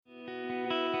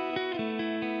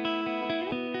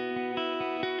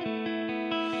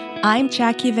I'm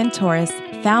Jackie Venturis,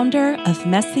 founder of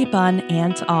Messy Bun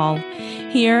and All.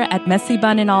 Here at Messy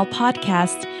Bun and All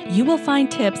podcast, you will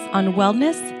find tips on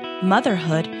wellness,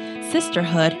 motherhood,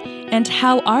 sisterhood, and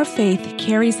how our faith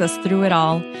carries us through it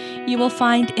all. You will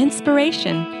find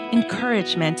inspiration,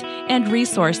 encouragement, and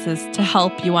resources to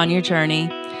help you on your journey.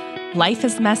 Life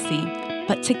is messy,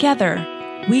 but together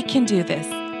we can do this.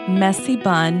 Messy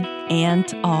Bun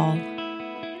and All.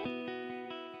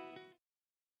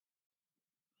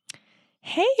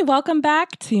 Hey, welcome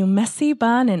back to Messy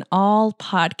Bun and All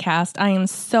podcast. I am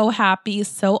so happy,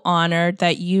 so honored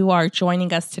that you are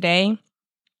joining us today.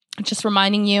 Just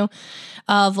reminding you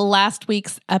of last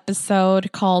week's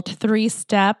episode called 3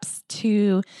 Steps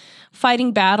to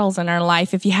Fighting Battles in Our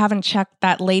Life. If you haven't checked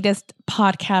that latest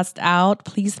podcast out,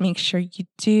 please make sure you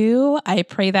do. I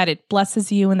pray that it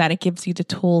blesses you and that it gives you the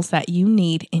tools that you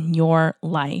need in your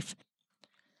life.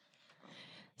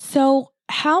 So,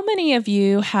 how many of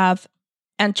you have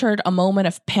entered a moment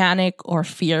of panic or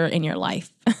fear in your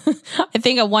life? I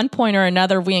think at one point or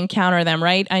another we encounter them,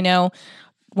 right? I know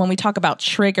when we talk about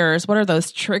triggers, what are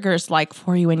those triggers like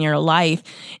for you in your life?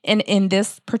 And in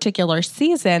this particular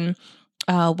season,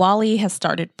 Wally has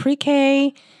started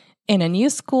pre-K in a new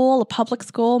school, a public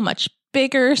school, much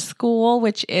bigger school,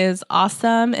 which is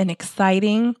awesome and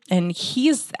exciting. And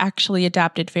he's actually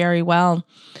adapted very well.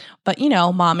 But you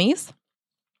know, mommies,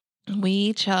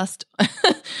 we just,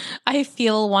 I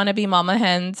feel want to be mama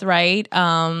hens, right?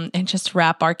 And just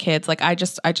wrap our kids. Like I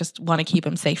just want to keep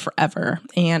him safe forever.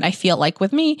 And I feel like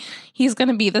with me, he's going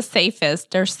to be the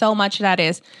safest. There's so much that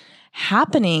is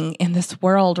happening in this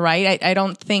world, right? I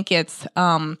don't think it's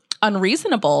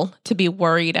unreasonable to be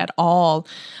worried at all.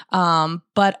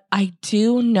 But I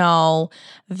do know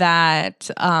that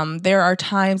there are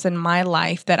times in my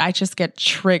life that I just get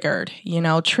triggered in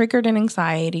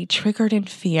anxiety, triggered in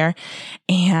fear.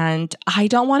 And I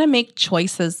don't want to make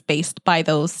choices based by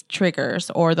those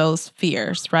triggers or those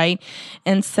fears, right?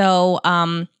 And so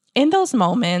in those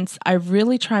moments, I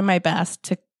really try my best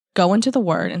to go into the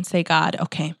Word and say, God,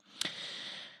 okay,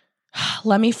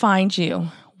 let me find you.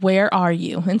 Where are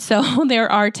you? And so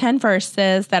there are 10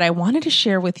 verses that I wanted to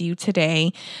share with you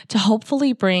today to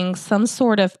hopefully bring some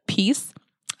sort of peace,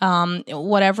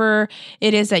 whatever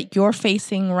it is that you're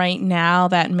facing right now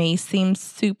that may seem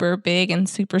super big and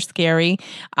super scary.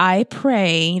 I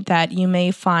pray that you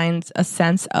may find a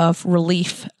sense of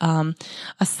relief, a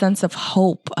sense of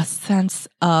hope, a sense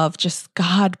of just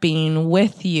God being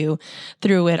with you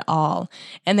through it all.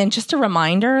 And then just a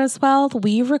reminder as well,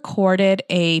 we recorded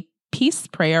a Peace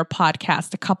Prayer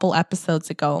podcast a couple episodes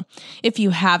ago. If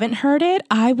you haven't heard it,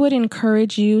 I would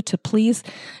encourage you to please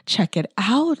check it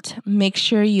out. Make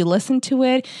sure you listen to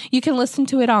it. You can listen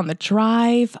to it on the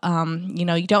drive.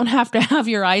 You don't have to have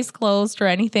your eyes closed or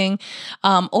anything.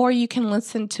 Or you can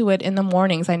listen to it in the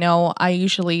mornings. I know I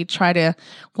usually try to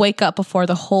wake up before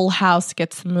the whole house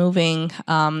gets moving.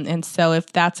 And so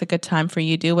if that's a good time for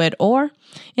you, do it. Or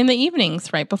in the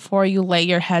evenings, right before you lay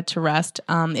your head to rest.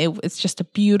 It's just a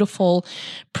beautiful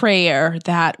prayer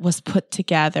that was put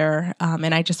together,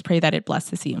 and I just pray that it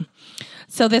blesses you.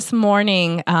 So this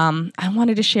morning, I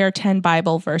wanted to share 10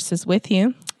 Bible verses with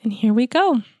you, and here we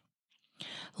go.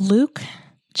 Luke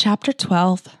chapter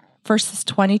 12, verses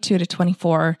 22 to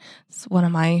 24 is one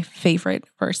of my favorite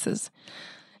verses.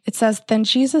 It says, "Then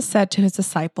Jesus said to his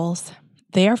disciples,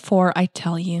 'Therefore I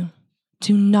tell you,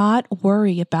 do not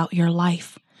worry about your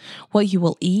life, what you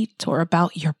will eat, or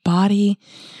about your body,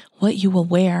 what you will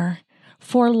wear.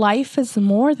 For life is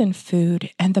more than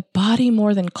food, and the body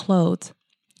more than clothes.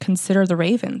 Consider the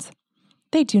ravens.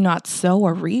 They do not sow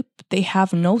or reap. They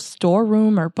have no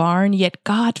storeroom or barn, yet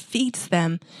God feeds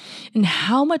them. And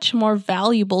how much more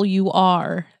valuable you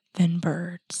are than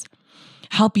birds.'"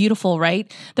 How beautiful,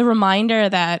 right? The reminder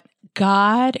that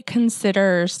God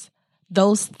considers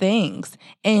those things.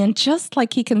 And just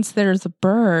like he considers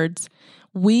birds,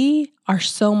 we are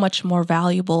so much more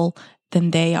valuable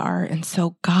than they are. And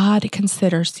so God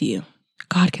considers you.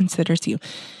 God considers you.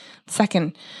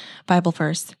 Second Bible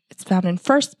verse, it's found in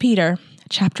 1 Peter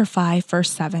chapter 5, verse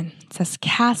 7. It says,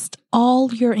 "Cast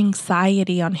all your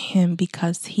anxiety on him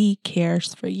because he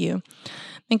cares for you."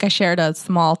 I think I shared a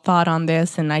small thought on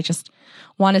this, and I just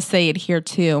want to say it here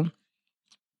too.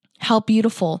 How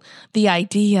beautiful the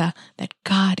idea that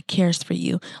God cares for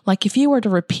you. Like if you were to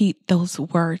repeat those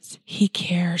words, he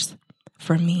cares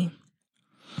for me.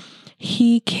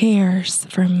 He cares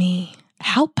for me.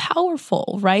 How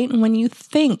powerful, right? And when you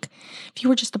think, if you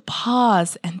were just to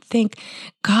pause and think,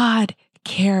 God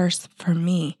cares for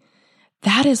me.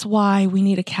 That is why we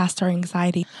need to cast our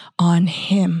anxiety on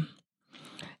him.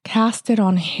 Cast it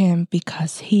on him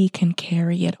because he can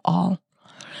carry it all.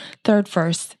 Third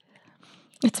verse.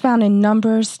 It's found in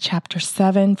Numbers chapter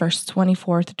 7, verse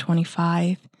 24 to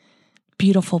 25.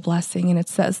 Beautiful blessing. And it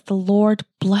says, "The Lord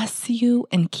bless you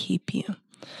and keep you.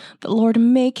 The Lord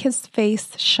make his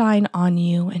face shine on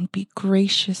you and be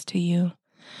gracious to you.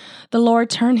 The Lord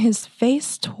turn his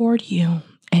face toward you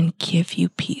and give you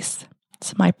peace."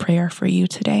 It's my prayer for you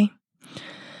today.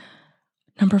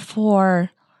 Number 4,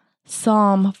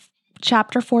 Psalm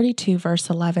chapter 42, verse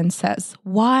 11 says,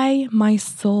 "Why, my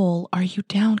soul, are you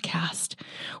downcast?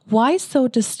 Why so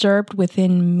disturbed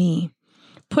within me?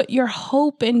 Put your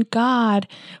hope in God,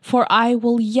 for I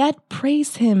will yet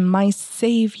praise him, my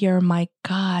Savior, my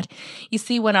God." You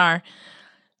see, when our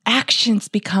actions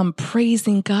become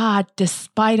praising God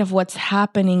despite of what's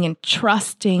happening and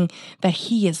trusting that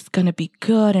he is going to be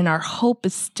good and our hope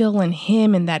is still in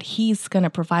him and that he's going to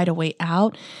provide a way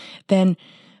out, then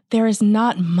there is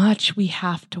not much we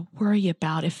have to worry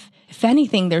about. If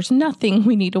anything, there's nothing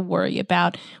we need to worry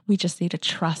about. We just need to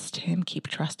trust him, keep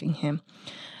trusting him.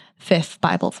 Fifth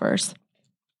Bible verse.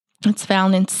 It's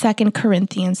found in 2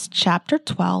 Corinthians chapter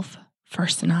 12,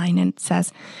 verse 9, and it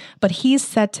says, "But he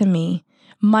said to me,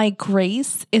 my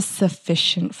grace is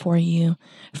sufficient for you,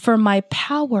 for my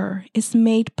power is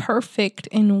made perfect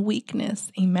in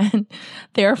weakness." Amen.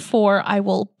 "Therefore, I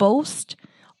will boast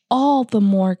all the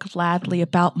more gladly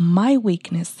about my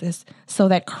weaknesses, so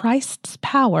that Christ's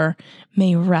power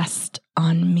may rest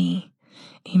on me."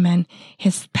 Amen.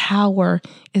 His power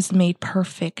is made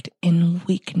perfect in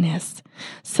weakness.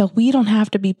 So we don't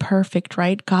have to be perfect,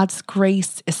 right? God's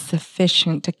grace is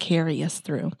sufficient to carry us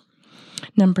through.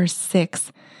 Number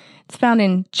 6, it's found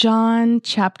in John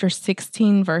chapter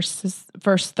 16, verse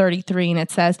 33, and it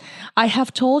says, "I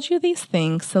have told you these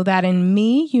things so that in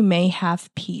me you may have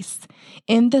peace.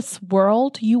 In this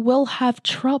world you will have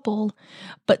trouble,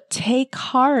 but take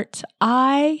heart,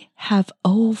 I have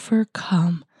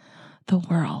overcome the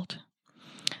world."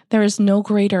 There is no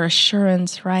greater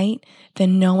assurance, right,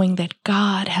 than knowing that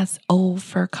God has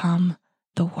overcome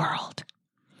the world.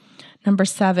 Number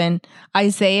 7,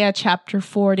 Isaiah chapter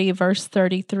 40, verse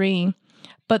 33.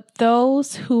 "But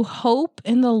those who hope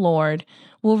in the Lord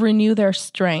will renew their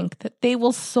strength. They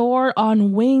will soar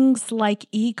on wings like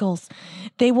eagles.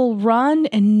 They will run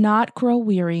and not grow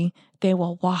weary. They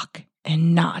will walk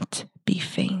and not be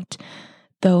faint."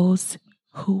 Those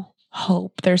who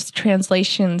hope. There's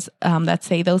translations that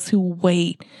say those who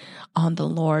wait on the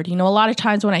Lord. You know, a lot of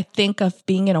times when I think of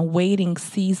being in a waiting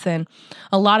season,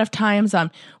 a lot of times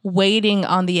I'm waiting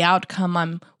on the outcome.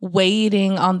 I'm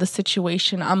waiting on the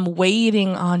situation. I'm waiting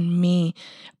on me.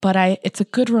 But it's a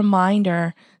good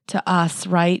reminder to us,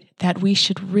 right, that we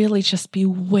should really just be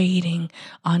waiting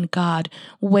on God,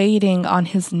 waiting on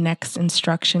his next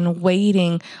instruction,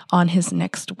 waiting on his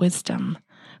next wisdom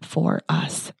for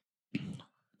us.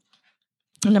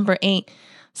 Number 8,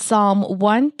 Psalm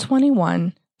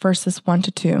 121, verses 1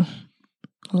 to 2.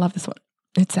 I love this one.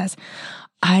 It says,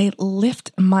 "I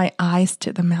lift my eyes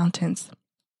to the mountains.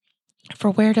 For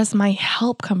where does my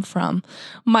help come from?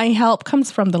 My help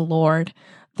comes from the Lord,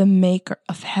 the maker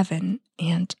of heaven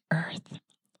and earth."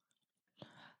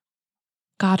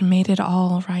 God made it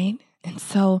all, right? And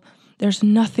so there's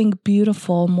nothing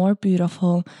more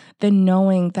beautiful than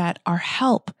knowing that our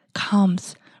help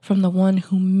comes from the one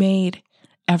who made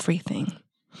everything.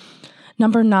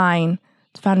 Number 9,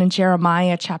 it's found in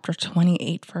Jeremiah chapter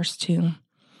 28, verse 2.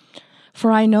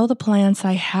 "For I know the plans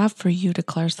I have for you,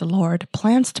 declares the Lord,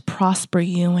 plans to prosper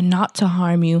you and not to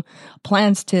harm you,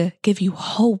 plans to give you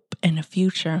hope and a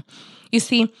future." You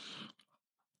see,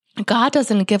 God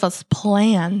doesn't give us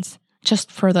plans just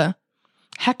for the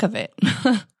heck of it.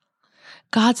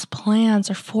 God's plans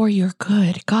are for your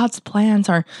good. God's plans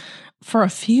are for a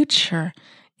future.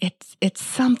 It's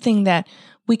something that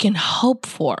we can hope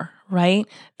for, right?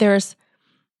 There's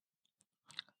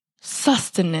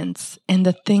sustenance in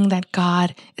the thing that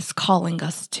God is calling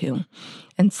us to.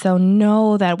 And so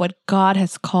know that what God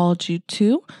has called you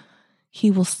to,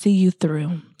 he will see you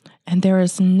through. And there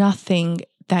is nothing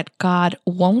that God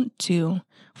won't do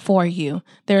for you.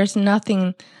 There is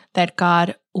nothing that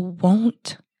God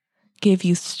won't give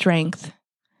you strength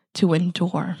to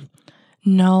endure.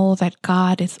 Know that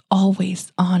God is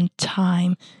always on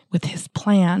time with his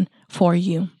plan for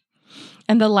you.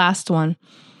 And the last one,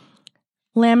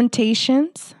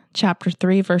 Lamentations chapter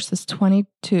 3, verses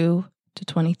 22 to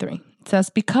 23. It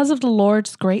says, "Because of the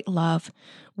Lord's great love,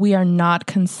 we are not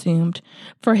consumed,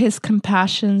 for his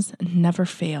compassions never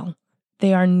fail.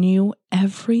 They are new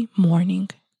every morning.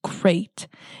 Great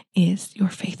is your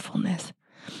faithfulness."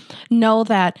 Know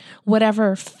that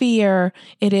whatever fear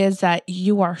it is that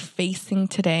you are facing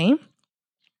today,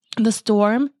 The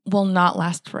storm will not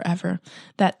last forever,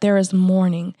 that there is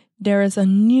morning. There is a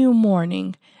new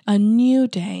morning, a new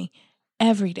day,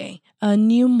 every day, a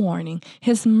new morning.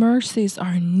 His mercies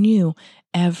are new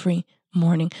every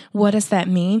morning. What does that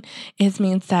mean? It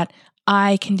means that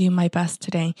I can do my best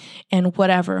today, and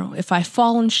whatever, if I've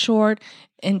fallen short,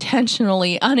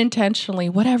 intentionally, unintentionally,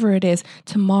 whatever it is,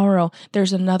 tomorrow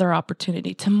there's another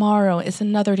opportunity. Tomorrow is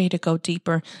another day to go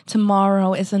deeper.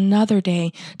 Tomorrow is another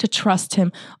day to trust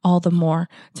him all the more.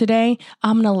 Today,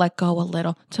 I'm going to let go a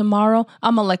little. Tomorrow,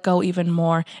 I'm going to let go even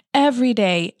more. Every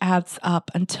day adds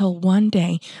up until one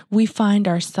day we find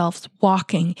ourselves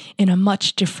walking in a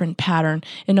much different pattern,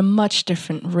 in a much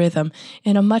different rhythm,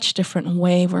 in a much different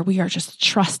way where we are just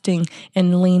trusting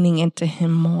and leaning into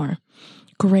him more.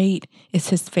 Great is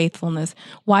his faithfulness.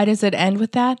 Why does it end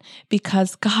with that?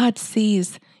 Because God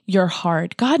sees your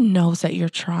heart. God knows that you're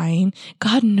trying.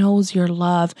 God knows your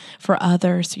love for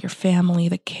others, your family,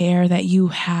 the care that you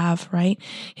have, right?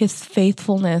 His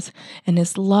faithfulness and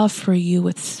his love for you,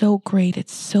 it's so great.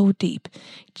 It's so deep.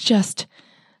 Just,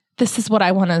 this is what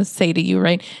I want to say to you,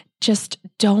 right? Just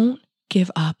don't give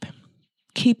up.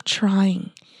 Keep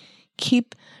trying.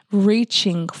 Keep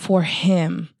reaching for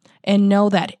him. And know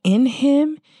that in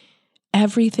him,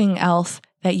 everything else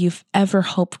that you've ever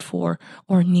hoped for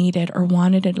or needed or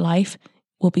wanted in life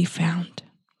will be found.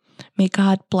 May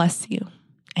God bless you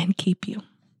and keep you.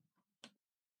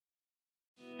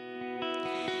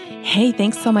 Hey,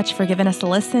 thanks so much for giving us a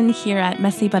listen here at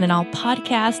Messy But in All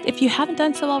podcast. If you haven't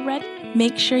done so already,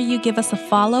 make sure you give us a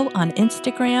follow on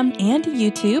Instagram and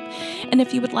YouTube. And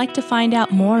if you would like to find out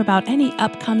more about any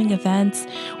upcoming events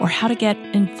or how to get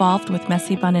involved with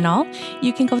Messy Bun and All,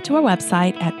 you can go to our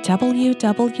website at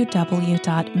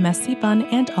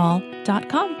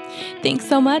www.messybunandall.com. Thanks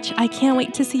so much. I can't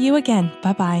wait to see you again.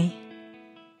 Bye-bye.